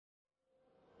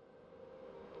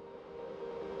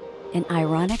an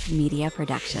Ironic Media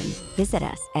production. Visit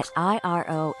us at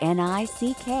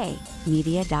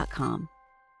ironickmedia.com.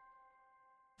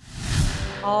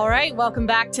 All right, welcome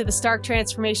back to the Stark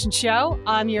Transformation Show.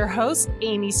 I'm your host,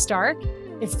 Amy Stark.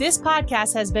 If this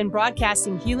podcast has been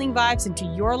broadcasting healing vibes into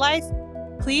your life,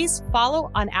 please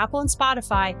follow on Apple and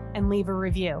Spotify and leave a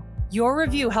review. Your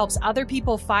review helps other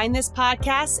people find this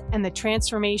podcast and the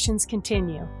transformations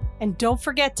continue. And don't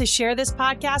forget to share this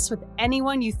podcast with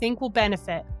anyone you think will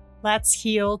benefit. Let's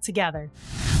heal together.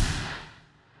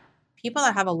 People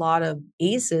that have a lot of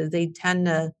ACEs, they tend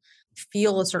to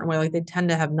feel a certain way, like they tend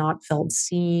to have not felt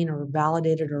seen or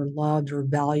validated or loved or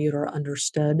valued or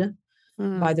understood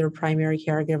by their primary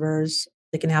caregivers.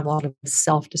 They can have a lot of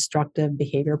self-destructive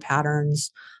behavior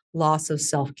patterns, loss of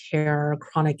self-care,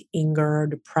 chronic anger,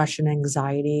 depression,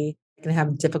 anxiety. They can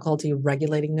have difficulty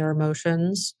regulating their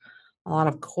emotions, a lot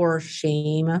of core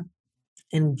shame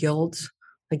and guilt,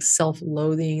 like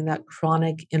self-loathing, that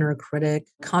chronic inner critic,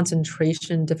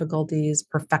 concentration difficulties,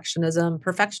 perfectionism.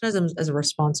 Perfectionism is a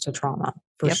response to trauma,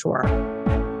 for sure.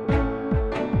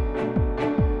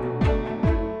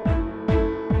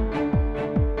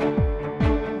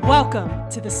 Welcome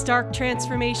to the Stark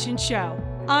Transformation Show.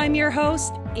 I'm your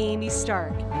host, Amy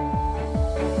Stark.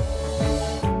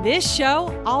 In this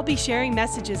show, I'll be sharing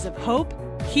messages of hope,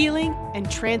 healing, and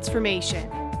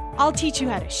transformation. I'll teach you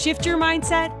how to shift your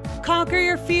mindset, conquer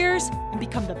your fears, and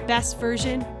become the best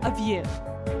version of you.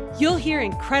 You'll hear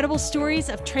incredible stories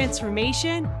of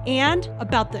transformation and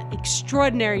about the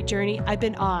extraordinary journey I've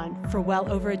been on for well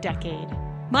over a decade.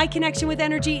 My connection with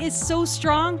energy is so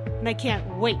strong, and I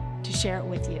can't wait to share it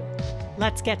with you.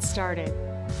 Let's get started.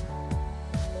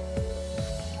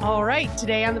 All right,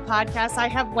 today on the podcast, I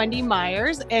have Wendy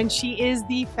Myers, and she is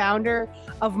the founder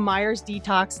of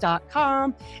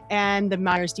MyersDetox.com and the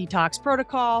Myers Detox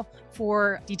Protocol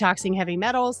for detoxing heavy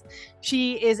metals.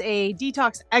 She is a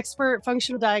detox expert,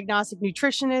 functional diagnostic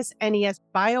nutritionist, NES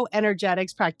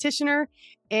bioenergetics practitioner,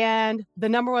 and the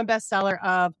 #1 bestseller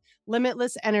of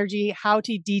Limitless Energy, How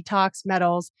to Detox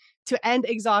Metals to End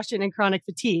Exhaustion and Chronic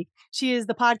Fatigue. She is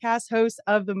the podcast host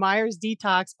of the Myers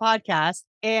Detox podcast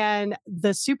and the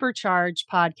Supercharge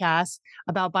podcast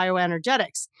about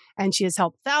bioenergetics. And she has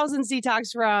helped thousands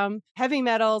detox from heavy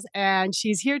metals. And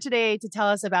she's here today to tell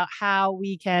us about how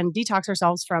we can detox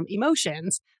ourselves from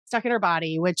emotions stuck in our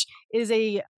body, which is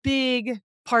a big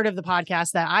part of the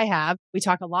podcast that I have. We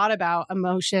talk a lot about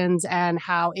emotions and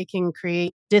how it can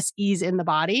create dis-ease in the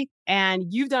body. And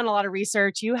you've done a lot of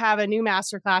research. You have a new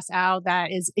masterclass out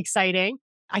that is exciting.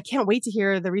 I can't wait to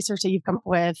hear the research that you've come up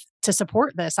with to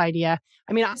support this idea.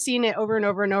 I mean, I've seen it over and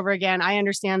over and over again. I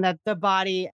understand that the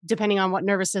body, depending on what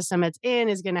nervous system it's in,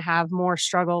 is going to have more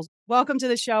struggles. Welcome to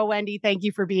the show, Wendy. Thank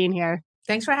you for being here.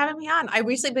 Thanks for having me on. I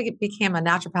recently became a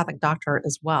naturopathic doctor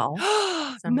as well.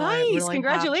 So nice. Really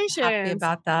Congratulations. Happy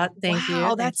about that. Thank you.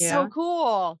 Wow, that's so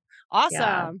cool. Awesome.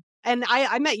 Yeah. And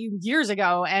I met you years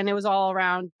ago, and it was all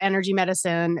around energy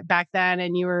medicine back then.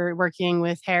 And you were working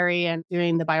with Harry and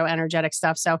doing the bioenergetic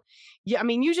stuff. So, yeah, I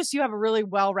mean, you have a really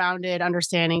well-rounded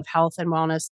understanding of health and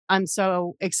wellness. I'm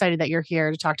so excited that you're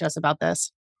here to talk to us about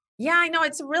this. Yeah, I know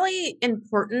it's really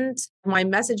important. My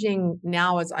messaging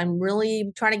now is I'm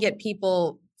really trying to get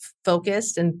people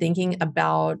focused and thinking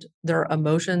about their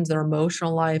emotions, their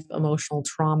emotional life, emotional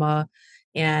trauma,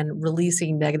 and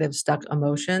releasing negative stuck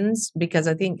emotions. Because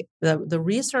I think the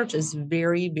research is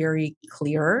very, very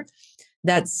clear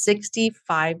that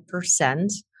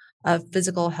 65% of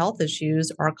physical health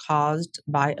issues are caused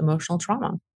by emotional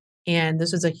trauma. And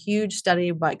this was a huge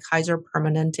study by Kaiser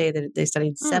Permanente that they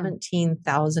studied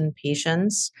 17,000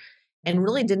 patients and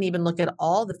really didn't even look at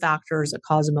all the factors that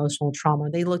cause emotional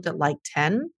trauma. They looked at like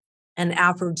 10. And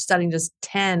after studying just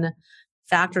 10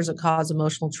 factors that cause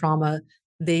emotional trauma,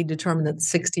 they determined that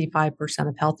 65%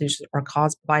 of health issues are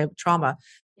caused by trauma.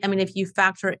 I mean, if you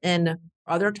factor in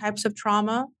other types of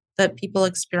trauma that people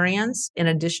experience in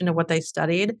addition to what they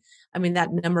studied, I mean,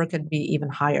 that number could be even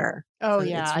higher. Oh, so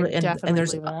yeah, I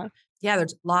definitely believe that. Yeah,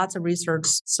 there's lots of research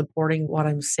supporting what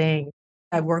I'm saying.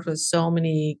 I've worked with so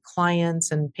many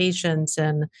clients and patients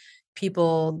and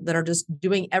people that are just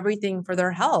doing everything for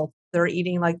their health. They're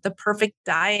eating like the perfect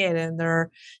diet and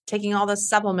they're taking all the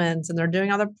supplements and they're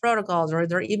doing all the protocols, or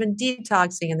they're even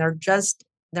detoxing, and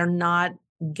they're not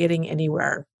getting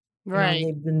anywhere. Right. You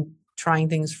know, they've been trying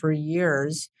things for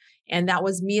years. And that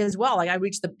was me as well. Like I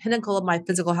reached the pinnacle of my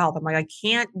physical health. I'm like, I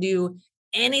can't do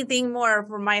anything more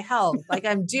for my health. Like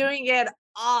I'm doing it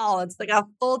all. It's like a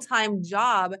full-time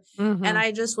job. Mm-hmm. And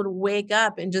I just would wake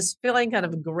up and just feeling kind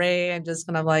of gray and just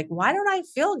kind of like, why don't I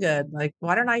feel good? Like,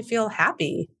 why don't I feel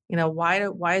happy? You know,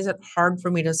 why is it hard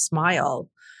for me to smile?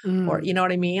 or, Mm. you know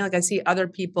what I mean? Like I see other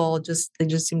people they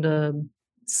just seem to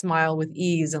smile with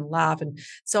ease and laugh. And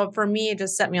so for me, it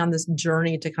just set me on this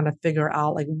journey to kind of figure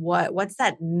out like what's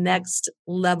that next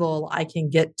level I can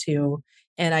get to.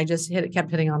 And I just kept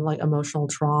hitting on like emotional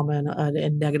trauma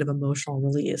and negative emotional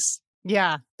release.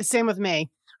 Yeah, same with me.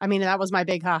 I mean, that was my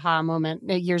big haha moment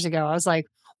years ago. I was like,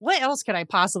 what else could I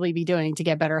possibly be doing to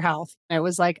get better health? And it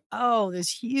was like, oh, this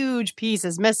huge piece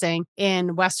is missing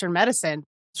in Western medicine.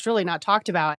 It's really not talked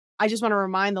about. I just want to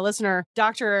remind the listener,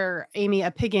 Dr. Amy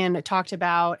Apigan talked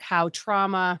about how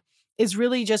trauma is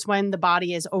really just when the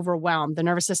body is overwhelmed, the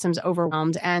nervous system's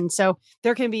overwhelmed. And so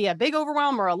there can be a big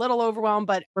overwhelm or a little overwhelm,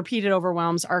 but repeated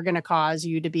overwhelms are going to cause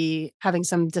you to be having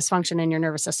some dysfunction in your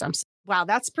nervous system. Wow,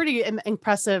 that's pretty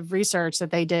impressive research that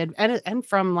they did, and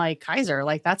from like Kaiser,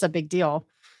 like that's a big deal.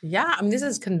 Yeah, I mean, this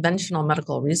is conventional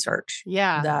medical research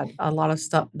Yeah, that a lot of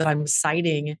stuff that I'm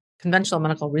citing, conventional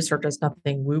medical research is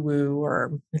nothing woo woo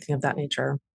or anything of that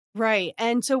nature. right.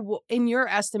 And so, in your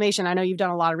estimation, I know you've done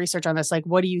a lot of research on this. Like,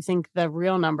 what do you think the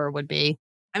real number would be?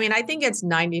 I mean, I think it's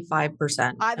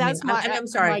 95%. I mean, That's I'm my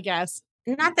sorry, guess.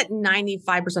 not that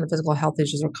 95% of physical health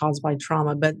issues are caused by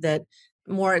trauma, but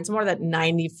it's more that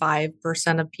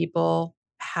 95% of people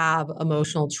have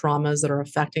emotional traumas that are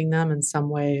affecting them in some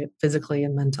way, physically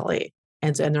and mentally.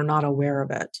 And they're not aware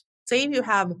of it. Say if you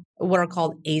have what are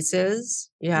called ACEs,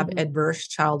 you have Hmm. adverse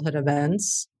childhood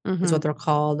events, is Hmm. what they're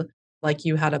called. Like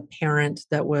you had a parent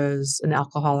that was an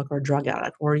alcoholic or drug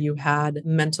addict, or you had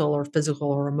mental or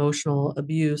physical or emotional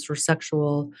abuse or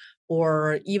sexual,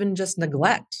 or even just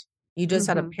neglect. You just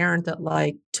had a Hmm. parent that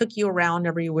like took you around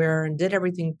everywhere and did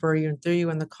everything for you and threw you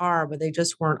in the car, but they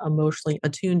just weren't emotionally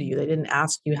attuned to you. They didn't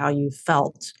ask you how you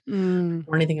felt Mm.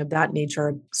 or anything of that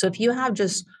nature. So if you have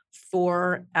just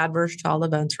 4 adverse child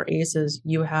events or ACEs,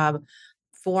 you have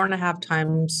 4.5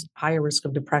 times higher risk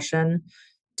of depression,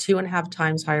 2.5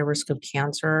 times higher risk of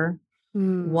cancer,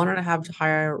 Mm. 1.5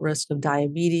 higher risk of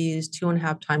diabetes,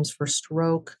 2.5 times for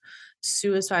stroke.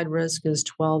 Suicide risk is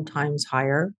 12 times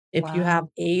higher. If you have Wow.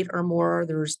 8 or more,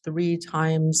 there's 3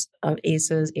 times of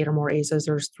ACEs, 8 or more ACEs,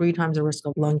 there's 3 times the risk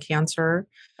of lung cancer,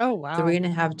 Oh, three wow. and a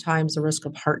half times the risk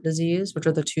of heart disease, which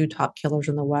are the 2 top killers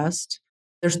in the West.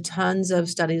 There's tons of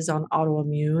studies on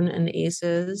autoimmune and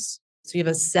ACEs. So you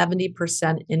have a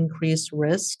 70% increased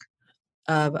risk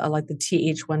of like the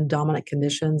Th1 dominant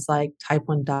conditions like type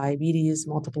 1 diabetes,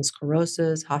 multiple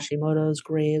sclerosis, Hashimoto's,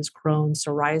 Graves, Crohn's,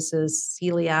 psoriasis,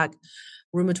 celiac,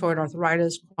 rheumatoid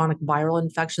arthritis, chronic viral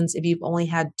infections if you've only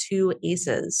had 2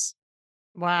 ACEs.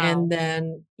 And Wow.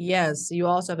 then, yes, you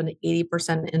also have an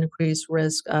 80% increased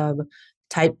risk of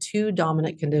type 2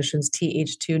 dominant conditions,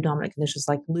 Th2 dominant conditions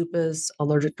like lupus,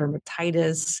 allergic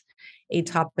dermatitis,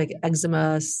 atopic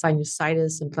eczema,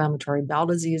 sinusitis, inflammatory bowel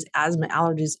disease, asthma,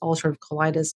 allergies, ulcerative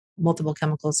colitis, multiple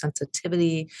chemical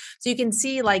sensitivity. So you can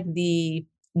see like the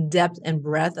depth and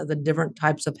breadth of the different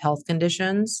types of health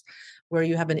conditions where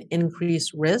you have an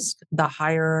increased risk, the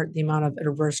higher the amount of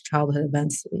adverse childhood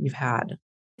events that you've had.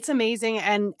 It's amazing,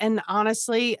 and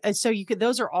honestly, so you could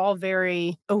those are all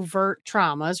very overt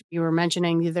traumas. You were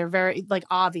mentioning they're very, like,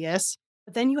 obvious,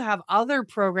 but then you have other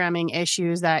programming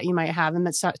issues that you might have, and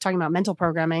that's talking about mental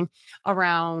programming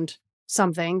around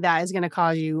something that is gonna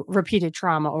cause you repeated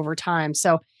trauma over time.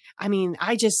 So, I mean,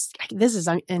 this is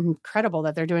incredible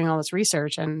that they're doing all this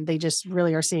research, and they just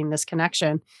really are seeing this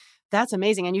connection. That's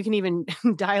amazing, and you can even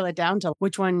dial it down to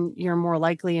which one you're more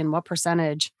likely and what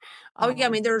percentage. Oh, yeah, I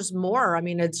Um mean, there's more. I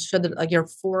mean, it's showed that, like, you're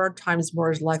 4 times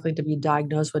more is likely to be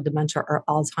diagnosed with dementia or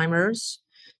Alzheimer's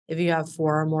if you have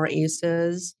 4 or more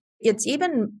ACEs. It's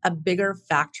even a bigger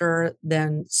factor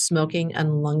than smoking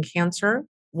and lung cancer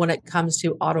when it comes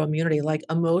to autoimmunity. Like,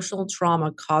 emotional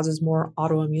trauma causes more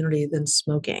autoimmunity than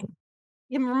smoking.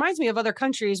 It reminds me of other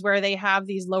countries where they have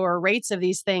these lower rates of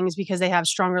these things because they have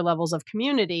stronger levels of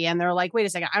community. And they're like, wait a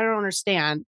second, I don't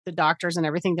understand. The doctors and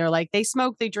everything, they're like, they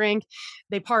smoke, they drink,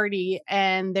 they party,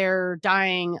 and they're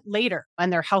dying later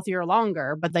and they're healthier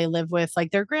longer, but they live with like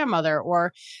their grandmother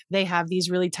or they have these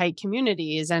really tight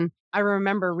communities. And I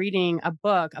remember reading a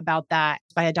book about that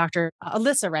by a doctor,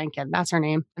 Alyssa Rankin, that's her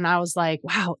name. And I was like,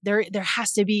 wow, there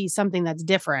has to be something that's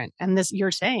different. And this you're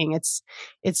saying it's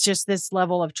just this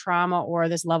level of trauma or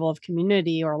this level of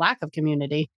community or lack of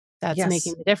community that's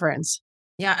making Yes. the difference.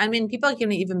 Yeah, I mean, people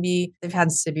can even they've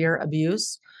had severe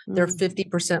abuse. They're Mm.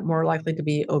 50% more likely to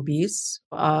be obese.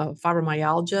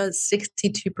 Fibromyalgia,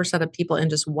 62% of people in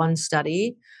just one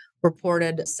study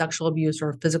reported sexual abuse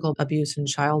or physical abuse in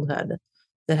childhood.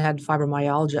 that had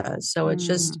fibromyalgia. So it's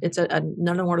just, Mm. it's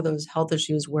another one of those health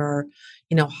issues where,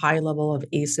 high level of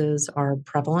ACEs are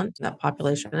prevalent in that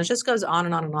population. And it just goes on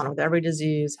and on and on with every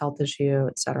disease, health issue,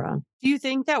 et cetera. Do you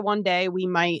think that one day we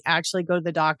might actually go to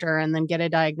the doctor and then get a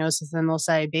diagnosis and they'll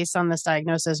say, based on this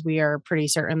diagnosis, we are pretty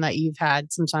certain that you've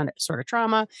had some sort of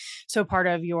trauma. So part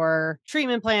of your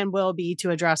treatment plan will be to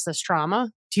address this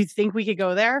trauma. Do you think we could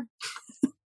go there?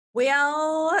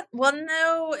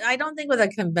 No, I don't think with a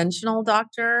conventional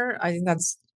doctor. I think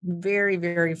that's very,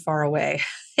 very far away,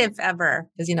 if ever,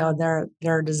 because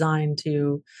they're designed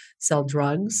to sell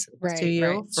drugs to Right.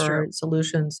 you It's for true.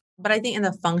 solutions. But I think in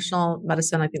the functional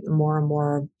medicine, I think more and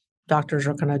more doctors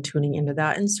are kind of tuning into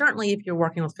that. And certainly if you're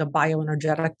working with a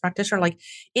bioenergetic practitioner, like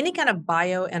any kind of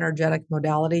bioenergetic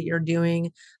modality you're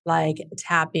doing, like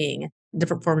tapping,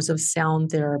 different forms of sound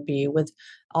therapy with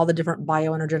all the different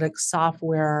bioenergetic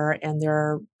software and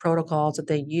their protocols that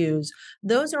they use,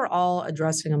 those are all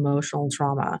addressing emotional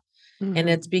trauma. And Mhm.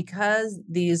 it's because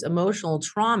these emotional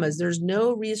traumas, there's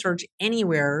no research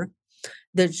anywhere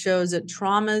that shows that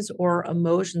traumas or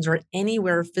emotions are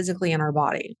anywhere physically in our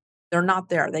body. They're not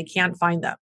there. They can't find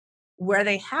them. Where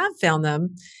they have found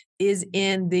them is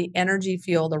in the energy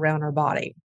field around our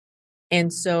body.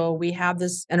 And so we have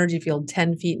this energy field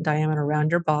 10 feet in diameter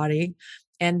around your body.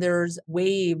 And there's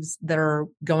waves that are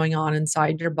going on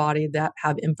inside your body that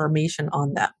have information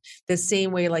on them. The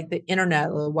same way, like the internet,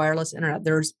 the wireless internet,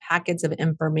 there's packets of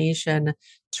information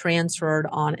transferred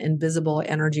on invisible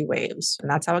energy waves. And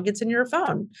that's how it gets in your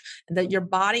phone. And that your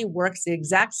body works the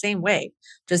exact same way,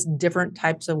 just different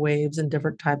types of waves and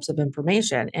different types of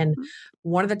information. And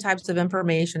one of the types of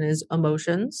information is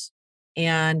emotions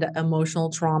and emotional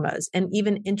traumas and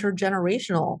even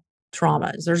intergenerational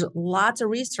traumas. There's lots of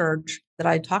research that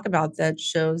I talk about that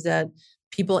shows that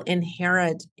people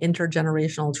inherit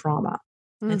intergenerational trauma.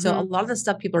 And so a Mhm. lot of the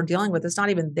stuff people are dealing with is not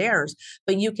even theirs,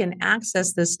 but you can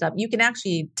access this stuff. You can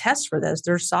actually test for this.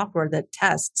 There's software that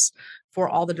tests for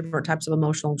all the different types of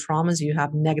emotional traumas you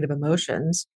have, negative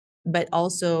emotions, but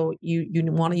also you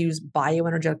want to use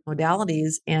bioenergetic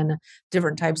modalities and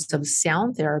different types of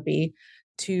sound therapy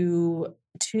to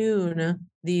tune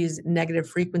these negative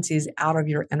frequencies out of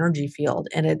your energy field.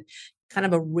 And it kind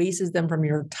of erases them from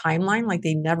your timeline like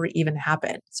they never even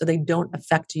happened. So they don't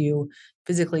affect you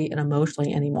physically and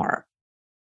emotionally anymore.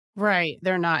 Right.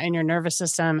 They're not in your nervous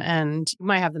system and you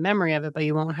might have the memory of it, but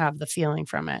you won't have the feeling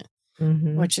from it,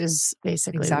 Hmm. which is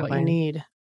basically what you Exactly. need.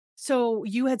 So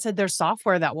you had said there's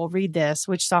software that will read this.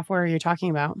 Which software are you talking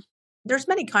about? There's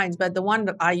many kinds, but the one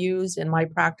that I use in my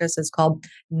practice is called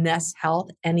Ness Health,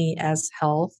 NES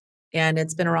Health. And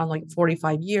it's been around like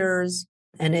 45 years.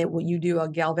 And you do a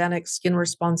galvanic skin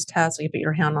response test. So you put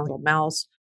your hand on a little mouse,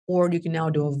 or you can now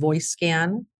do a voice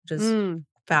scan, which is Mm.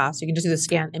 fast. You can just do the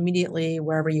scan immediately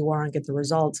wherever you are and get the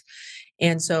results.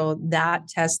 And so that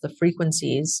tests the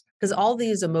frequencies because all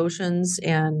these emotions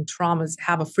and traumas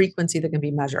have a frequency that can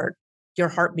be measured. Your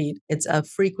heartbeat, it's a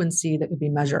frequency that can be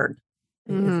measured.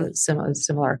 It's Mhm. a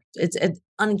similar. It's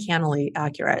uncannily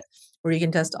accurate, where you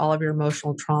can test all of your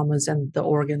emotional traumas and the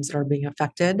organs that are being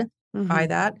affected by Mhm.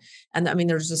 that. And I mean,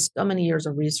 there's just so many years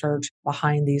of research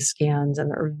behind these scans, and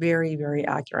they're very, very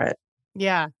accurate.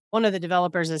 Yeah. One of the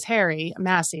developers is Harry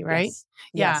Massey, right? Yes.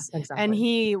 Yeah. Yes, And exactly.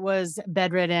 he was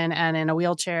bedridden and in a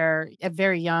wheelchair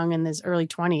very young in his early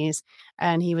 20s.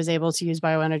 And he was able to use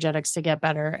bioenergetics to get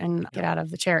better and get Yep. out of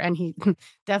the chair. And he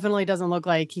definitely doesn't look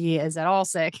like he is at all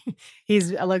sick.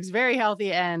 He's looks very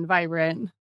healthy and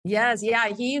vibrant. Yes, yeah,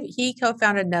 he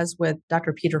co-founded Nez with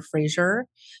Dr. Peter Fraser,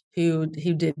 who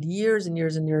did years and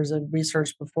years and years of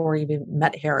research before he even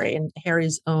met Harry. And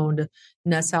Harry's owned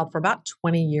Nez Health for about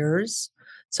 20 years.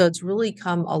 So it's really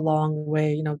come a long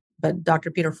way. But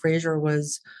Dr. Peter Fraser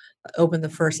was opened the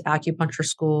first acupuncture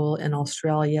school in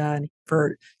Australia. And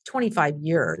for 25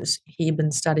 years, he'd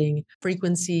been studying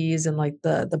frequencies and like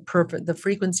the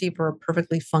frequency for a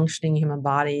perfectly functioning human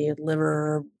body,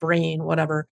 liver, brain,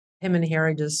 whatever. Him and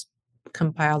Harry just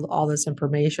compiled all this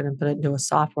information and put it into a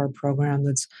software program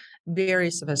that's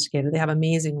very sophisticated. They have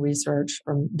amazing research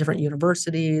from different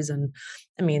universities and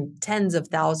I mean tens of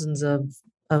thousands of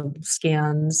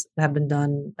scans have been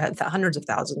done, hundreds of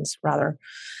thousands rather.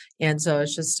 And so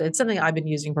it's something I've been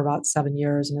using for about 7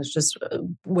 years. And it's just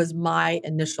was my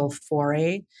initial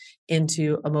foray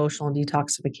into emotional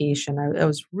detoxification. I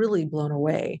was really blown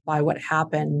away by what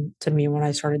happened to me when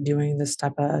I started doing this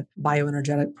type of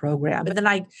bioenergetic program. But then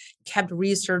I kept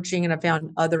researching and I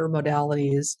found other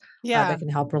modalities Yeah. that can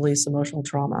help release emotional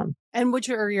trauma. And which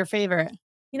are your favorite?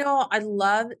 I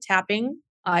love tapping.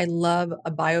 I love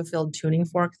a biofield tuning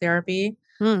fork therapy.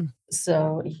 Hmm.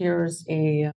 So here's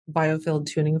a biofield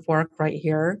tuning fork right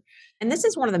here. And this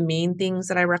is one of the main things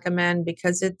that I recommend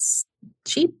because it's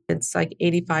cheap. It's like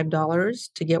 $85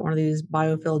 to get one of these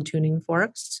biofield tuning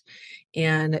forks.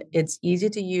 And it's easy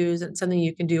to use. It's something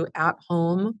you can do at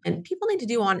home. And people need to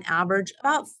do on average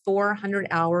about 400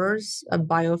 hours of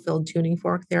biofield tuning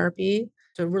fork therapy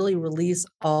to really release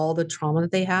all the trauma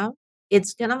that they have.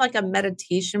 It's kind of like a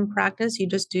meditation practice. You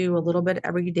just do a little bit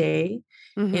every day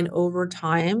and Hmm. over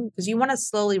time because you want to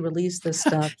slowly release this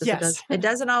stuff because Yes. it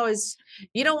doesn't always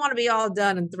you don't want to be all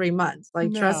done in 3 months,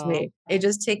 like trust No. me, it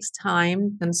just takes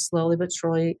time and slowly but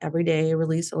surely every day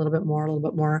release a little bit more, a little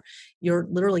bit more. You're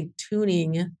literally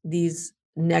tuning these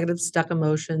negative stuck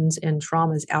emotions and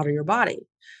traumas out of your body.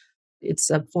 It's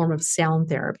a form of sound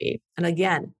therapy. And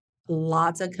again,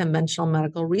 lots of conventional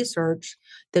medical research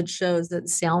that shows that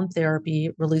sound therapy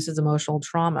releases emotional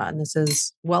trauma. And this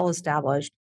is well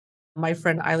established. My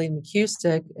friend Eileen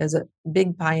McCusick is a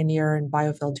big pioneer in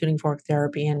biofield tuning fork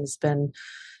therapy and has been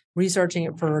researching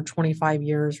it for 25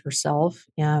 years herself.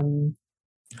 And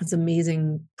it's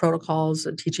amazing protocols,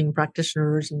 teaching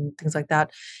practitioners and things like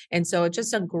that. And so it's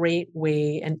just a great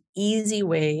way, an easy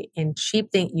way and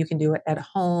cheap thing. You can do it at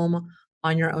home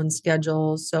on your own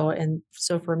schedule. So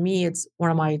for me, it's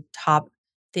one of my top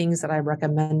things that I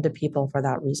recommend to people for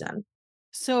that reason.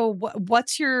 So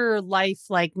what's your life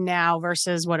like now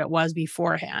versus what it was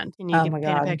beforehand? Can you Oh my paint a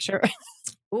God. picture?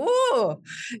 Ooh,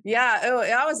 yeah.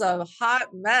 That was a hot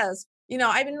mess.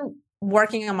 I've been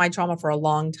working on my trauma for a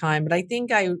long time, but I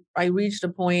think I reached a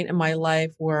point in my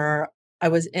life where I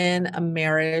was in a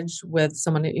marriage with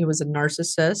someone who was a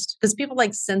narcissist because people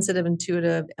like sensitive,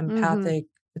 intuitive, Hmm. empathic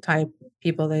type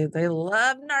people, they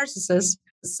love narcissists.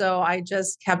 So I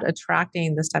just kept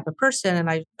attracting this type of person. And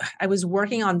I was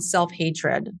working on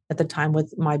self-hatred at the time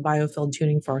with my biofield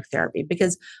tuning fork therapy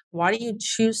because why do you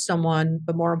choose someone,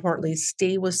 but more importantly,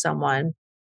 stay with someone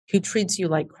who treats you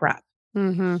like crap?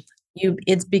 Hmm.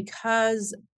 It's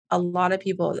because a lot of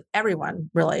people,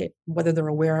 everyone really, whether they're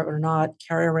aware of it or not,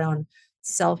 carry around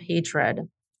self-hatred,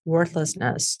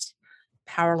 worthlessness,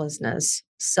 powerlessness,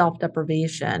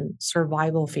 self-deprivation,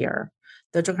 survival fear.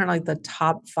 Those are kind of like the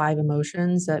top 5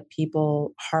 emotions that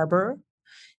people harbor.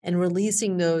 And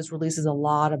releasing those releases a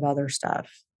lot of other stuff,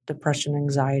 depression,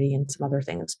 anxiety, and some other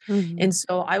things. Hmm. And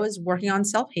so I was working on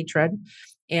self-hatred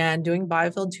and doing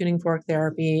biofield tuning fork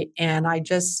therapy. And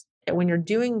when you're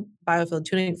doing biofield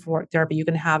tuning fork therapy, you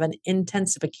can have an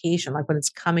intensification, like when it's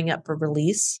coming up for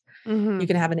release, Hmm. you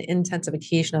can have an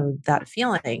intensification of that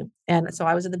feeling. And so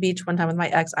I was at the beach one time with my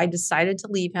ex. I decided to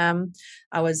leave him.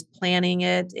 I was planning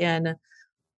it and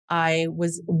I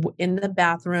was in the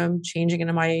bathroom changing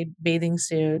into my bathing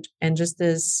suit, and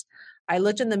I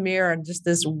looked in the mirror and just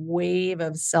this wave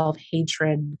of self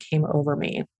hatred came over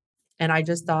me. And I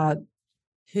just thought,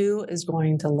 who is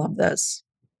going to love this?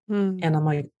 Hmm. And I'm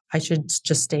like, I should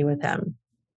just stay with him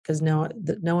because no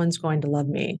one's going to love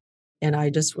me. And I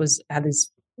just had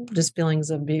these just feelings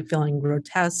of feeling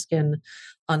grotesque and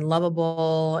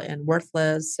unlovable and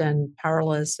worthless and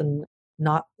powerless and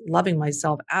not loving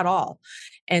myself at all.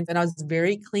 And then I was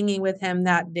very clingy with him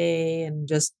that day and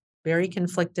just very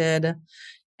conflicted.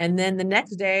 And then the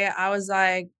next day I was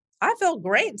like, I feel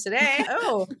great today.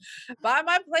 Oh, buy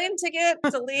my plane ticket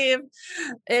to leave.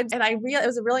 And I realized it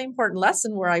was a really important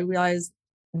lesson where I realized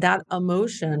that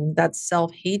emotion, that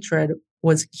self-hatred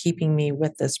was keeping me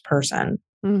with this person.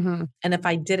 Hmm. And if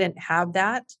I didn't have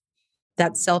that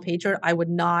self-hatred, I would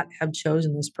not have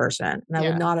chosen this person. And I would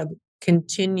Yeah. not have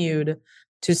continued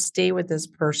to stay with this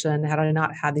person had I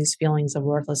not had these feelings of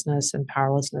worthlessness and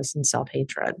powerlessness and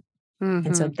self-hatred.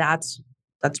 And so Hmm. that's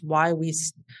why we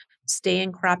stay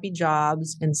in crappy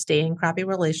jobs and stay in crappy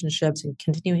relationships and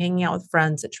continue hanging out with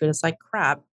friends that treat us like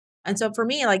crap. And so for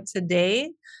me, like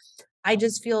today, I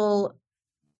just feel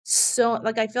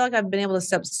I feel like I've been able to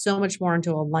step so much more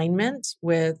into alignment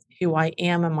with who I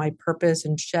am and my purpose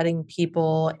and shedding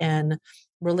people and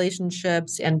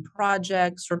relationships and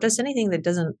projects or just anything that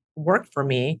doesn't work for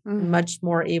me. Hmm. Much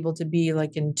more able to be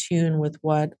like in tune with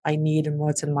what I need and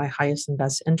what's in my highest and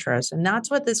best interest. And that's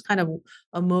what this kind of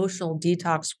emotional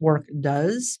detox work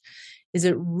does is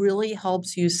it really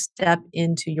helps you step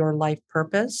into your life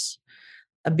purpose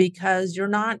because you're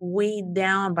not weighed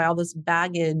down by all this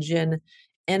baggage and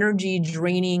energy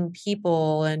draining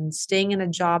people and staying in a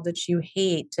job that you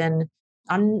hate. And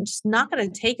I'm just not going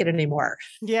to take it anymore.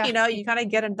 Yeah. You kind of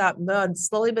get in that mode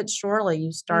slowly but surely.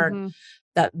 Hmm.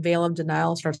 That veil of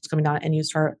denial starts coming down and you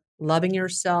start loving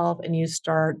yourself and you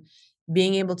start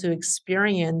being able to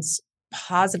experience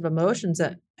positive emotions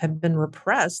that have been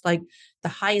repressed, like the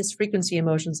highest frequency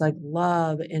emotions like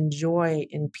love and joy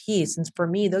and peace. And for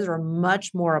me, those are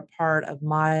much more a part of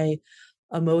my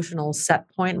emotional set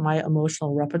point, my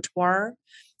emotional repertoire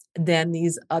than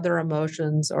these other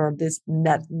emotions or this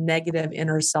negative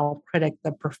inner self critic,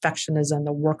 the perfectionism,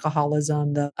 the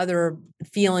workaholism, the other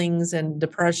feelings and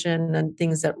depression and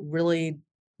things that really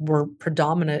were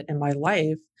predominant in my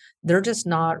life. They're just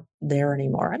not there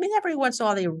anymore. I mean, every once in a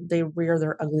while they rear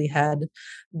their ugly head,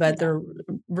 but Yeah. they're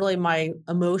really my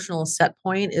emotional set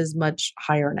point is much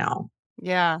higher now.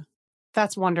 Yeah.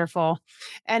 That's wonderful.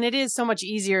 And it is so much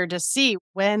easier to see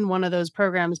when one of those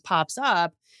programs pops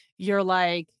up. You're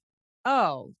like,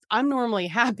 oh, I'm normally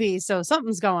happy. So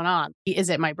something's going on. Is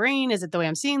it my brain? Is it the way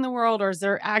I'm seeing the world? Or is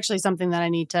there actually something that I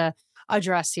need to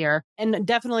address here? And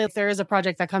definitely, if there is a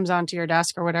project that comes onto your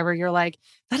desk or whatever, you're like,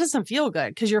 that doesn't feel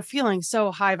good because you're feeling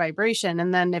so high vibration.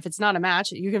 And then if it's not a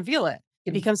match, you can feel it.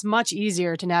 It becomes much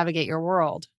easier to navigate your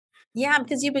world. Yeah,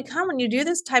 because you become, when you do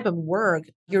this type of work,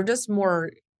 you're just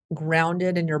more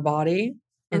grounded in your body.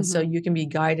 And so Mhm. you can be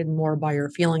guided more by your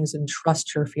feelings and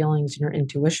trust your feelings and your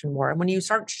intuition more. And when you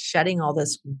start shedding all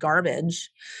this garbage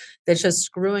that's just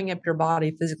screwing up your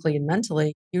body physically and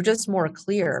mentally, you're just more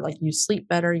clear. Like you sleep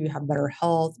better, you have better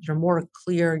health, you're more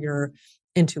clear, your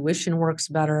intuition works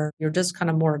better. You're just kind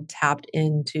of more tapped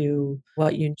into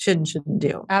what you should and shouldn't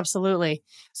do. Absolutely.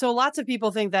 So lots of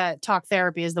people think that talk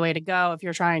therapy is the way to go if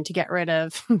you're trying to get rid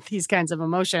of these kinds of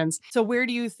emotions. So where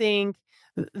do you think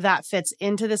that fits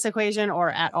into this equation or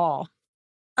at all?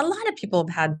 A lot of people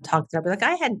have had talk therapy. Like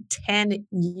I had 10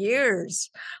 years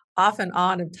off and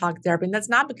on of talk therapy. And that's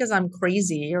not because I'm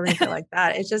crazy or anything like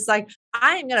that. It's just like,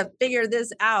 I'm going to figure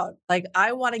this out. Like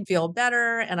I want to feel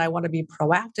better and I want to be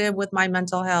proactive with my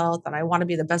mental health and I want to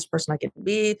be the best person I can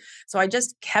be. So I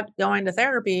just kept going to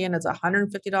therapy and it's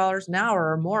 $150 an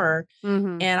hour or more.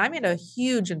 Mhm. And I made a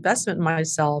huge investment in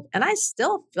myself and I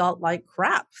still felt like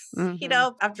crap,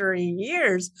 Mhm. after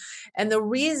years. And the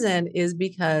reason is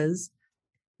because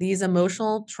these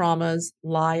emotional traumas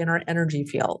lie in our energy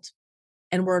field,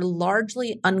 and we're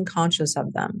largely unconscious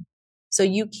of them. So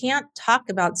you can't talk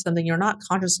about something you're not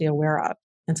consciously aware of.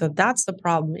 And so that's the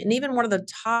problem. And even one of the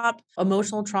top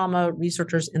emotional trauma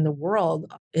researchers in the world,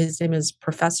 his name is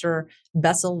Professor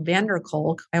Bessel van der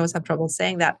Kolk. I always have trouble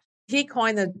saying that. He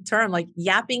coined the term like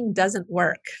yapping doesn't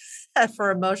work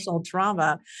for emotional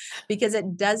trauma because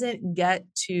it doesn't get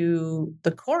to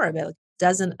the core of it, it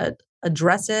doesn't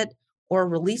address it or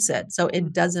release it. So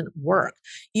it doesn't work.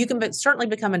 You can certainly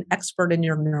become an expert in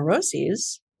your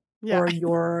neuroses Yeah. or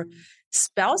your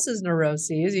spouse's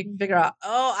neuroses. You can figure out,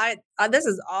 oh, this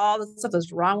is all the stuff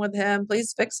that's wrong with him.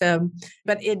 Please fix him.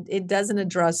 But it doesn't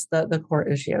address the core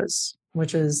issues,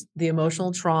 which is the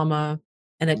emotional trauma,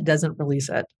 and it doesn't release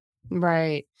it.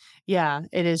 Right. Yeah,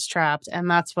 it is trapped. And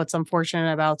that's what's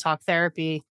unfortunate about talk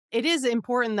therapy. It is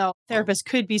important though. Therapists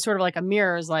could be sort of like a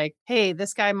mirror, is like, hey,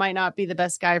 this guy might not be the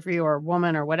best guy for you or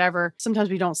woman or whatever. Sometimes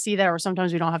we don't see that, or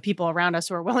sometimes we don't have people around us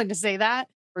who are willing to say that,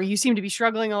 or you seem to be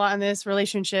struggling a lot in this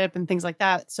relationship and things like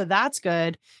that. So that's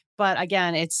good. But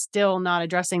again, it's still not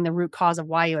addressing the root cause of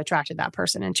why you attracted that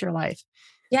person into your life.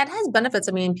 Yeah, it has benefits.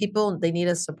 I mean, people, they need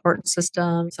a support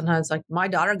system. Sometimes, like my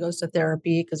daughter goes to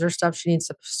therapy because there's stuff she needs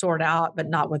to sort out, but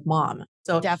not with mom.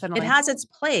 So it Definitely. has its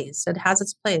place. It has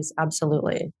its place.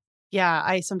 Absolutely. Yeah,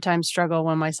 I sometimes struggle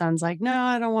when my son's like, "No,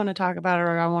 I don't wanna talk about it,"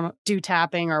 or "I wanna do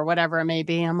tapping," or whatever it may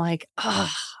be. I'm like,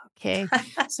 "Oh, okay.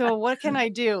 So what can I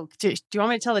do? Do you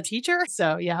want me to tell the teacher?"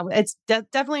 So, yeah, it's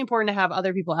definitely important to have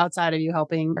other people outside of you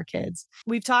helping your kids.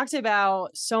 We've talked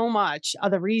about so much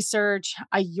of the research,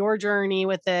 your journey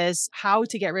with this, how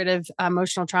to get rid of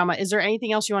emotional trauma. Is there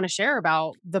anything else you wanna share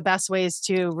about the best ways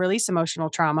to release emotional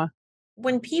trauma?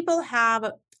 When people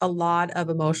have a lot of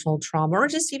emotional trauma or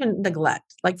just even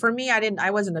neglect, like for me, I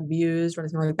wasn't abused or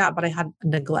anything like that, but I had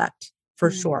neglect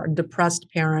for Mhm. sure. Depressed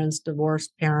parents,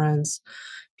 divorced parents,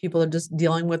 people are just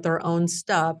dealing with their own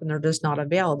stuff and they're just not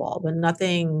available, but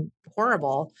nothing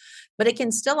horrible. But it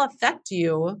can still affect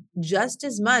you just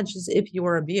as much as if you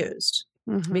were abused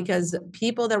Mhm. because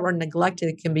people that were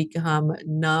neglected can become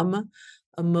numb,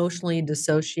 emotionally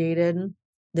dissociated.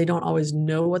 They don't always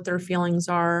know what their feelings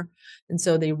are. And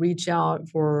so they reach out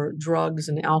for drugs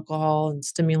and alcohol and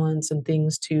stimulants and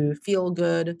things to feel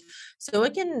good. So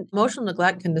emotional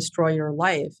neglect can destroy your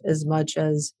life as much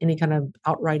as any kind of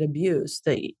outright abuse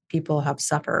that people have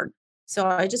suffered. So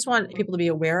I just want people to be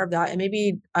aware of that. And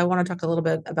maybe I want to talk a little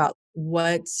bit about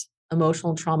what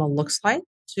emotional trauma looks like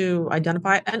to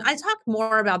identify. And I talk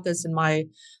more about this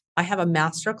I have a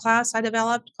master class I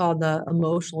developed called the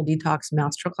Emotional Detox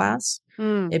Master Class.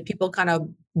 Mm. If people kind of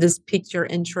this piques your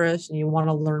interest and you want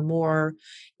to learn more,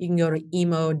 you can go to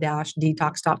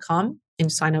emo-detox.com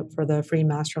and sign up for the free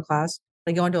masterclass.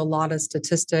 I go into a lot of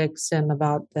statistics and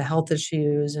about the health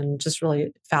issues and just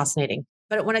really fascinating.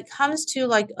 But when it comes to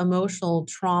like emotional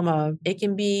trauma, it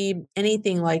can be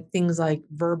anything like things like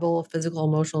verbal, physical,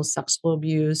 emotional, sexual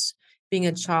abuse, being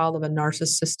a child of a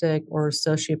narcissistic or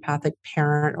sociopathic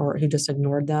parent or who just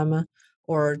ignored them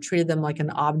or treated them like an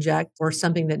object or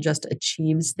something that just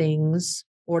achieves things,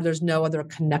 or there's no other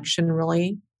connection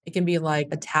really. It can be like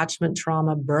attachment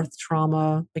trauma, birth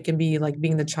trauma. It can be like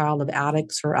being the child of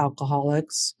addicts or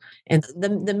alcoholics. And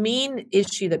the main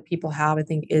issue that people have, I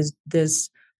think, is this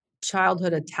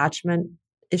childhood attachment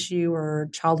issue or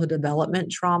childhood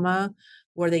development trauma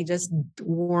where they just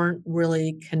weren't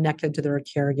really connected to their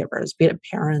caregivers, be it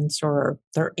parents or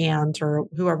their aunt or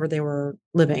whoever they were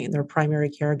living, their primary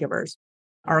caregivers.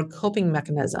 Our coping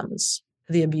mechanisms,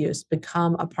 the abuse,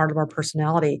 become a part of our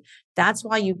personality. That's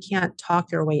why you can't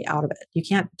talk your way out of it. You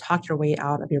can't talk your way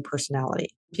out of your personality.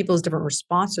 People's different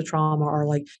response to trauma are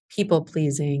like people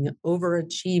pleasing,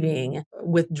 overachieving,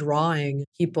 withdrawing,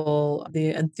 people,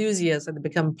 the enthusiasts that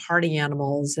become party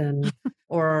animals and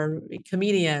or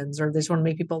comedians, or they just want to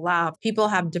make people laugh. People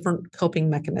have different coping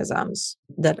mechanisms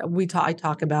that I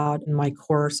talk about in my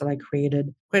course that I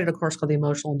created a course called the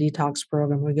Emotional Detox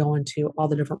Program. We go into all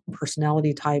the different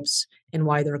personality types and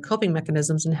why there are coping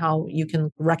mechanisms and how you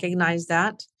can recognize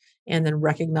that and then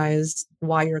recognize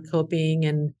why you're coping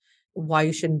and why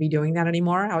you shouldn't be doing that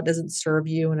anymore, how it doesn't serve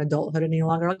you in adulthood any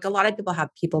longer. Like a lot of people have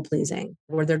people pleasing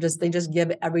where they just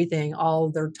give everything, all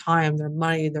their time, their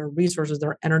money, their resources,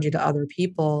 their energy to other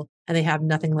people, and they have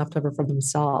nothing left over for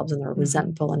themselves and they're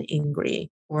resentful and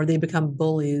angry, or they become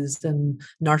bullies and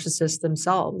narcissists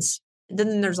themselves.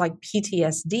 Then there's like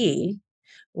PTSD,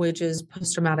 which is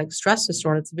post-traumatic stress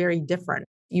disorder. It's very different.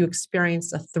 You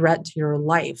experience a threat to your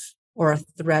life or a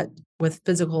threat with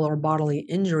physical or bodily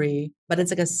injury, but it's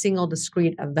like a single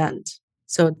discrete event.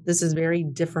 So this is very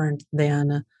different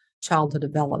than childhood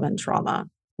development trauma,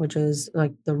 which is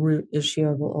like the root issue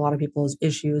of a lot of people's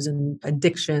issues and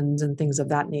addictions and things of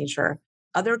that nature.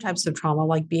 Other types of trauma,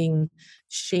 like being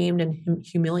shamed and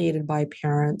humiliated by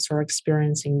parents or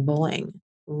experiencing bullying,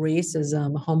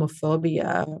 racism,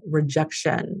 homophobia,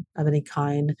 rejection of any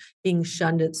kind, being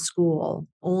shunned at school,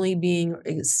 only being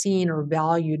seen or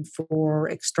valued for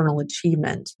external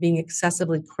achievement, being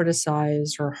excessively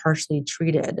criticized or harshly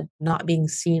treated, not being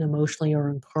seen emotionally or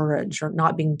encouraged, or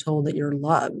not being told that you're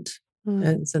loved,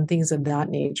 and some things of that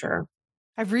nature.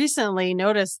 I've recently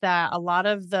noticed that a lot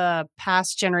of the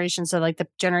past generations, so like the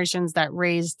generations that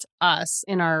raised us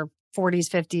in our 40s,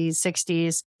 50s,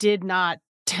 60s, did not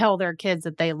tell their kids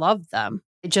that they loved them.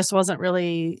 It just wasn't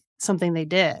really something they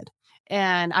did.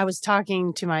 And I was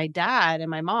talking to my dad and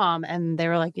my mom, and they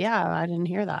were like, yeah, I didn't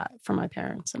hear that from my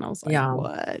parents. And I was like,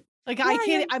 what? Like, I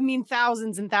can't, I mean,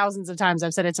 thousands and thousands of times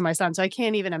I've said it to my son, so I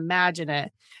can't even imagine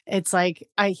it. It's like,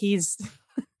 it's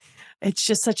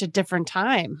just such a different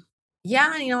time.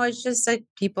 Yeah, it's just like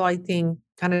people, I think,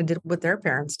 kind of did what their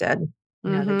parents did.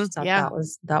 They just thought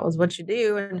that was what you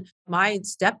do. And my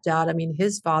stepdad, I mean,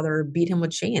 his father beat him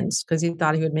with chains because he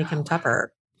thought he would make him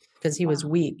tougher because he was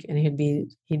weak and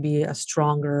he'd be a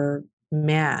stronger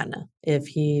man if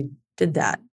he did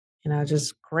that.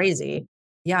 Just crazy.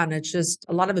 Yeah, and it's just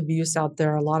a lot of abuse out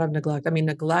there, a lot of neglect. I mean,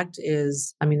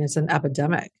 it's an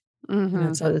epidemic.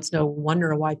 So it's no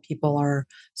wonder why people are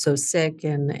so sick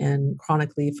and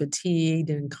chronically fatigued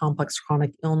and complex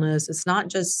chronic illness. It's not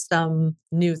just some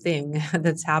new thing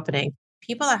that's happening.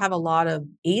 People that have a lot of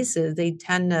ACEs, they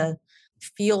tend to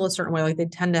feel a certain way, like they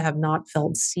tend to have not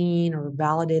felt seen or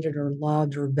validated or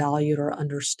loved or valued or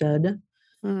understood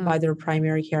by their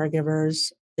primary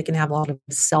caregivers. They can have a lot of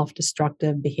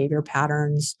self-destructive behavior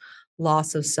patterns,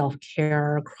 loss of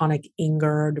self-care, chronic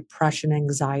anger, depression,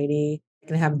 anxiety. They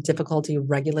can have difficulty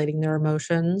regulating their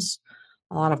emotions,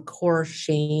 a lot of core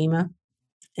shame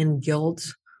and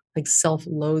guilt, like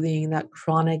self-loathing, that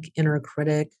chronic inner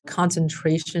critic,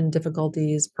 concentration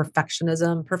difficulties,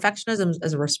 perfectionism. Perfectionism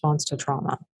is a response to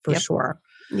trauma, for sure.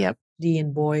 Yep. D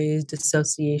in boys,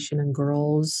 dissociation in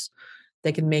girls.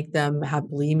 They can make them have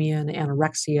bulimia and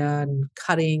anorexia and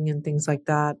cutting and things like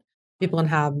that. People can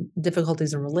have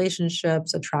difficulties in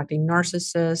relationships, attracting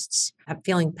narcissists,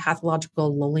 feeling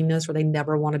pathological loneliness where they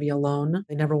never want to be alone.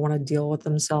 They never want to deal with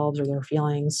themselves or their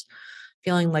feelings,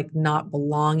 feeling like not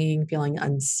belonging, feeling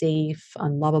unsafe,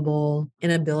 unlovable,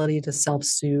 inability to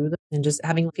self-soothe, and just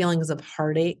having feelings of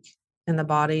heartache in the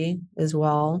body as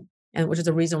well. And which is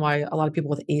the reason why a lot of people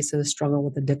with ACEs struggle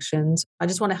with addictions. I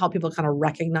just want to help people kind of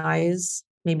recognize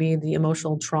maybe the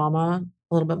emotional trauma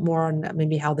a little bit more on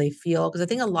maybe how they feel. Because I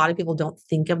think a lot of people don't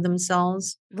think of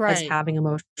themselves as Right. having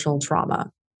emotional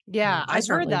trauma. Yeah, I I've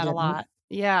heard certainly that a didn't. lot.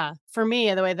 Yeah. For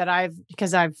me, the way that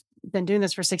because I've been doing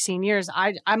this for 16 years,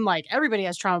 I'm like, everybody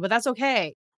has trauma, but that's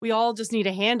okay. We all just need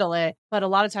to handle it. But a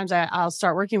lot of times I'll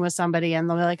start working with somebody and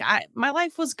they'll be like, my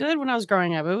life was good when I was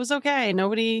growing up. It was okay.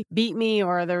 Nobody beat me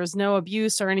or there was no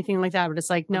abuse or anything like that. But it's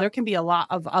like, no, there can be a lot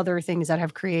of other things that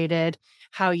have created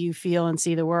how you feel and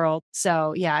see the world.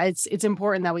 So yeah, it's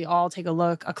important that we all take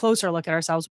a closer look at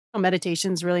ourselves.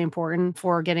 Meditation is really important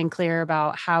for getting clear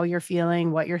about how you're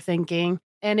feeling, what you're thinking.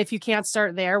 And if you can't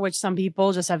start there, which some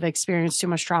people just have experienced too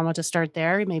much trauma to start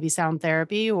there, maybe sound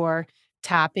therapy or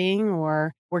tapping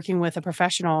or working with a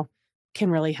professional can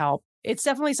really help. It's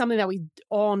definitely something that we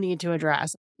all need to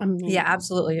address. I Yeah, mean,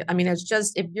 absolutely. I mean, it's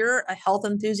just if you're a health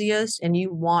enthusiast and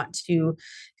you want to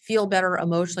feel better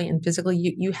emotionally and physically,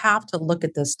 you have to look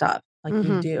at this stuff like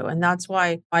you mhm, do. And that's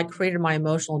why I created my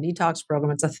emotional detox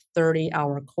program. It's a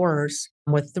 30-hour course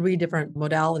with 3 different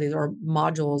modalities or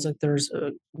modules. Like there's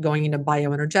going into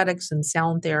bioenergetics and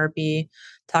sound therapy,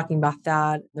 talking about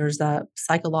that. There's the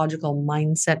psychological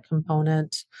mindset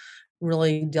component,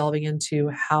 really delving into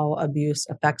how abuse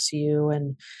affects you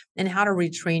and how to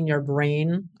retrain your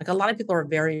brain. Like a lot of people are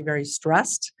very, very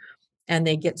stressed and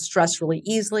they get stressed really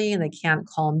easily and they can't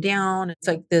calm down. It's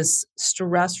like this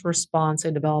stress response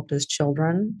they developed as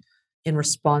children in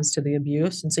response to the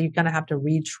abuse. And so you kind of have to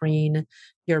retrain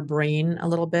your brain a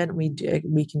little bit. We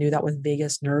can do that with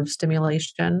vagus nerve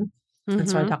stimulation. And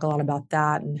so I mhm. talk a lot about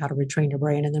that and how to retrain your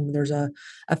brain. And then there's a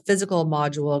physical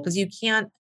module because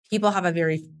people have a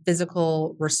very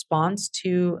physical response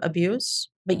to abuse,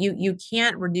 but you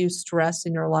can't reduce stress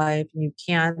in your life and you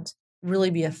can't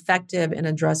really be effective in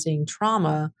addressing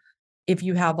trauma if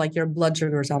you have like your blood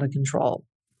sugars out of control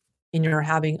and you're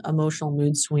having emotional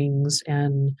mood swings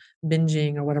and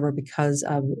binging or whatever because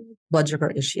of blood sugar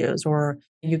issues, or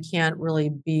you can't really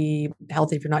be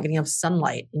healthy if you're not getting enough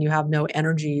sunlight and you have no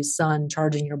energy, sun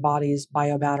charging your body's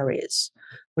bio batteries,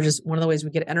 which is one of the ways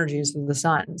we get energy is through the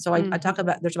sun. So I Mhm. talk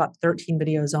about, there's about 13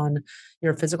 videos on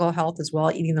your physical health as well,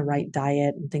 eating the right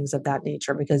diet and things of that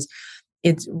nature, because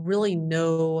it's really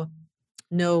no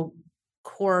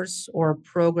course or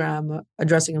program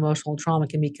addressing emotional trauma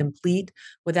can be complete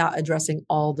without addressing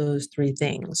all those 3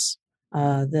 things,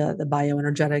 the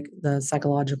bioenergetic, the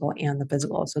psychological, and the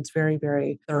physical. So it's very,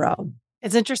 very thorough.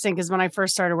 It's interesting because when I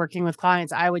first started working with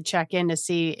clients, I would check in to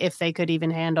see if they could even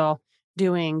handle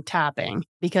doing tapping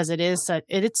because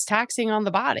it's taxing on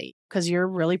the body because you're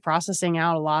really processing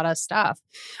out a lot of stuff.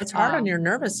 It's hard on Um, your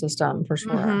nervous system for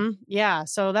sure. yeah,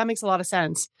 so that makes a lot of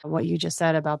sense. What you just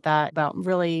said about that, about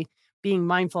really being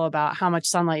mindful about how much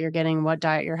sunlight you're getting, what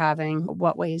diet you're having,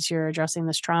 what ways you're addressing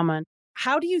this trauma.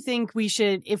 How do you think we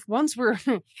should, if once we're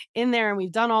in there and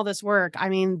we've done all this work, I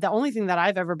mean, the only thing that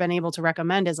I've ever been able to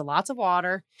recommend is lots of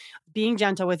water, being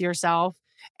gentle with yourself,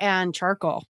 and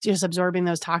charcoal, just absorbing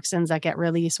those toxins that get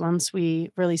released once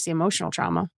we release the emotional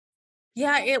trauma.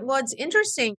 Yeah, it was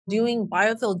interesting. Doing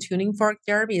biofield tuning fork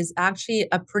therapy is actually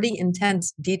a pretty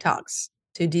intense detox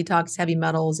to detox heavy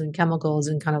metals and chemicals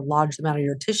and kind of lodge them out of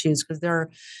your tissues because they're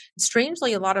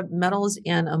strangely a lot of metals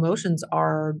and emotions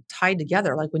are tied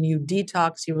together. Like when you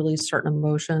detox, you release certain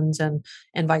emotions and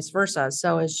vice versa.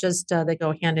 So it's just they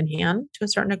go hand in hand to a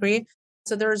certain degree.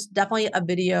 So there's definitely a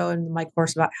video in my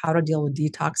course about how to deal with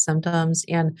detox symptoms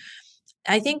and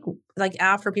I think like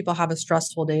after people have a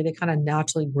stressful day, they kind of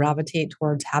naturally gravitate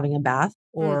towards having a bath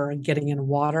Mm, or getting in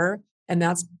water. And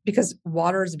that's because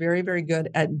water is very, very good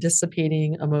at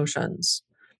dissipating emotions.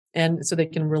 And so they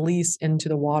can release into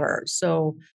the water.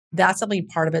 So that's definitely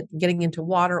part of it. Getting into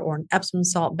water or an Epsom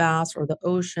salt bath or the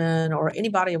ocean or any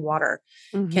body of water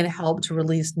can mhm. help to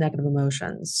release negative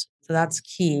emotions. So that's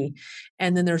key.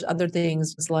 And then there's other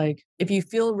things like if you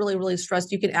feel really, really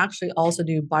stressed, you can actually also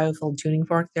do biofield tuning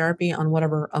fork therapy on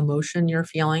whatever emotion you're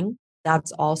feeling.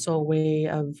 That's also a way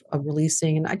of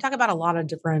releasing. And I talk about a lot of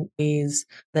different ways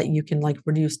that you can like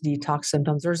reduce detox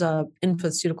symptoms. There's a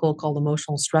infoceutical called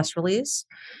emotional stress release.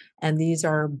 And these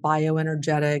are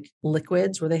bioenergetic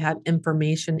liquids where they have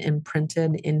information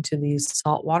imprinted into these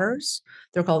salt waters.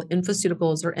 They're called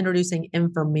infoceuticals. They're introducing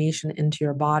information into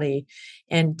your body.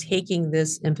 And taking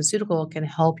this infoceutical can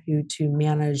help you to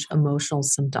manage emotional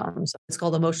symptoms. It's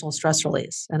called emotional stress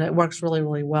release. And it works really,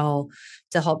 really well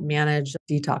to help manage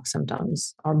detox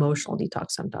symptoms or emotional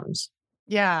detox symptoms.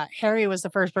 Yeah, Harry was the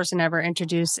first person to ever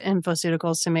introduce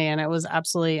infoceuticals to me, and it was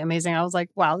absolutely amazing. I was like,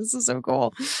 wow, this is so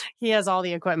cool. He has all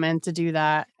the equipment to do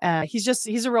that.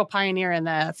 He's a real pioneer in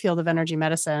the field of energy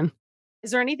medicine.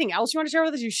 Is there anything else you want to share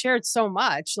with us? You shared so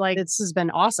much. Like, this has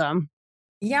been awesome.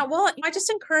 Yeah, well, I just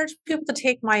encourage people to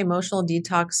take my emotional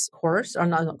detox course, or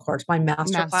not course, my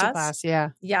masterclass. Masterclass, yeah.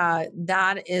 Yeah,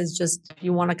 that is just, if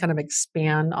you want to kind of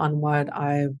expand on what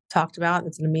I've talked about,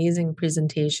 it's an amazing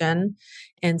presentation.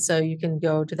 And so you can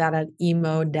go to that at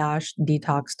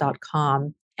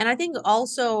emo-detox.com. And I think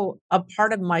also a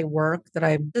part of my work that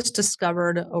I've just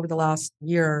discovered over the last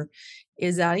year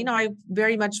is that, I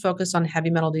very much focused on heavy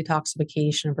metal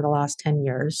detoxification for the last 10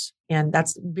 years. And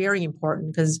that's very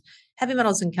important because heavy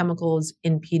metals and chemicals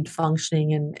impede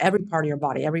functioning in every part of your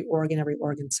body, every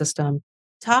organ system.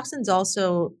 Toxins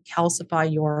also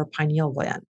calcify your pineal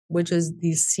gland, which is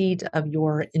the seat of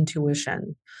your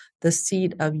intuition, the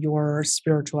seat of your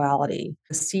spirituality,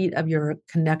 the seat of your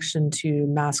connection to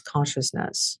mass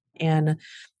consciousness. And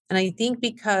I think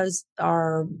because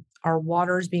our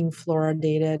water is being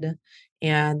fluoridated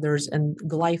and and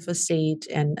glyphosate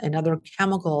and other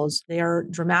chemicals, they are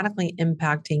dramatically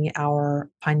impacting our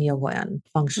pineal gland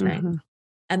functioning. Mm-hmm.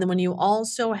 And then when you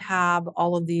also have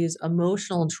all of these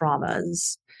emotional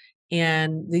traumas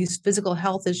and these physical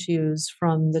health issues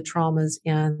from the traumas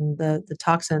and the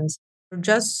toxins, are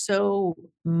just so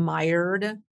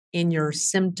mired in your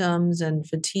symptoms and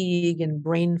fatigue and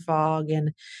brain fog,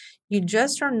 and you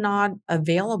just are not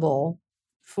available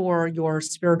for your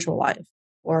spiritual life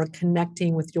or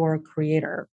connecting with your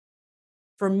creator.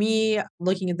 For me,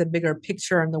 looking at the bigger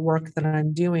picture and the work that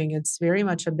I'm doing, it's very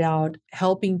much about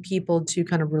helping people to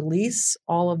kind of release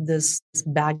all of this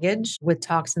baggage with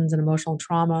toxins and emotional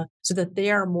trauma so that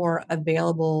they are more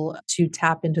available to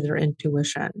tap into their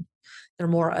intuition. They're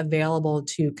more available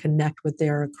to connect with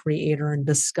their creator and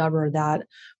discover that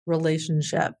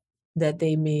relationship that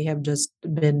they may have just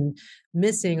been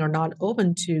missing or not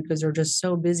open to because they're just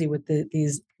so busy with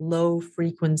these low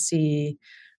frequency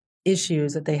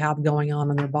issues that they have going on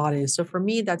in their bodies. So for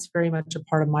me, that's very much a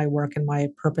part of my work and my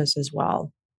purpose as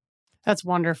well. That's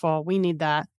wonderful. We need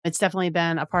that. It's definitely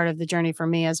been a part of the journey for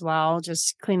me as well,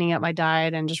 just cleaning up my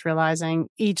diet and just realizing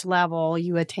each level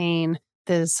you attain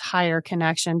this higher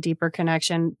connection, deeper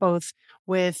connection, both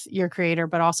with your creator,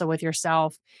 but also with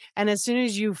yourself. And as soon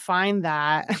as you find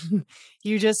that,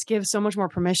 you just give so much more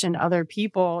permission to other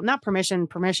people, not permission,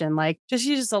 like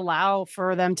you just allow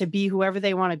for them to be whoever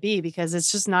they want to be, because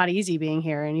it's just not easy being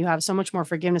here. And you have so much more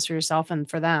forgiveness for yourself and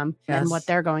for them and what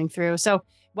they're going through. So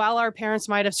while our parents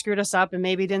might have screwed us up and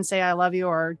maybe didn't say I love you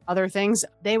or other things,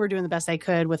 they were doing the best they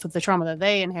could with the trauma that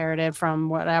they inherited from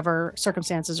whatever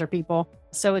circumstances or people.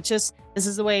 So it's just, this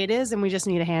is the way it is, and we just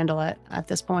need to handle it at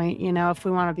this point. If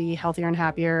we want to be healthier and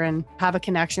happier and have a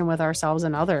connection with ourselves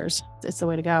and others, it's the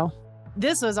way to go.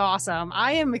 This was awesome.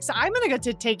 I am excited. I'm going to go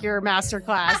to take your master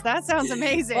class. That sounds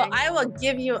amazing. Well, I will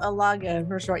give you a login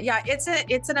for sure. Yeah, it's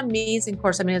an amazing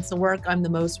course. I mean, it's the work I'm the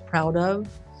most proud of.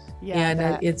 Yeah,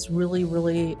 and it's really,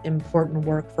 really important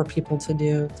work for people to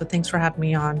do. So thanks for having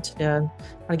me on to try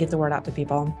to get the word out to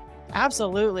people.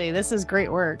 Absolutely. This is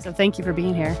great work. So thank you for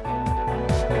being here.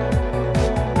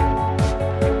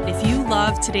 If you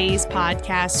love today's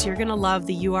podcast, you're going to love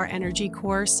the You Are Energy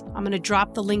course. I'm going to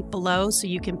drop the link below so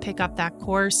you can pick up that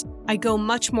course. I go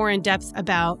much more in depth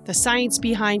about the science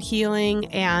behind healing,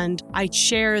 and I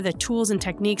share the tools and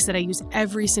techniques that I use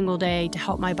every single day to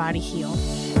help my body heal.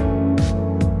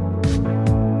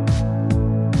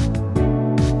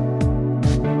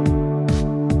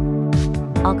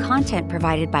 All content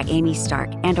provided by Amy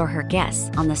Stark and/or her guests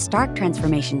on the Stark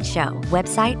Transformation Show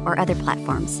website or other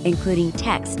platforms, including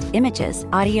text, images,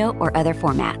 audio, or other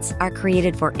formats, are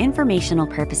created for informational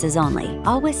purposes only.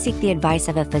 Always seek the advice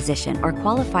of a physician or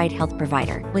qualified health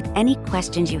provider with any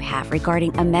questions you have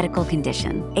regarding a medical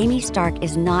condition. Amy Stark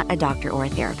is not a doctor or a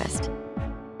therapist.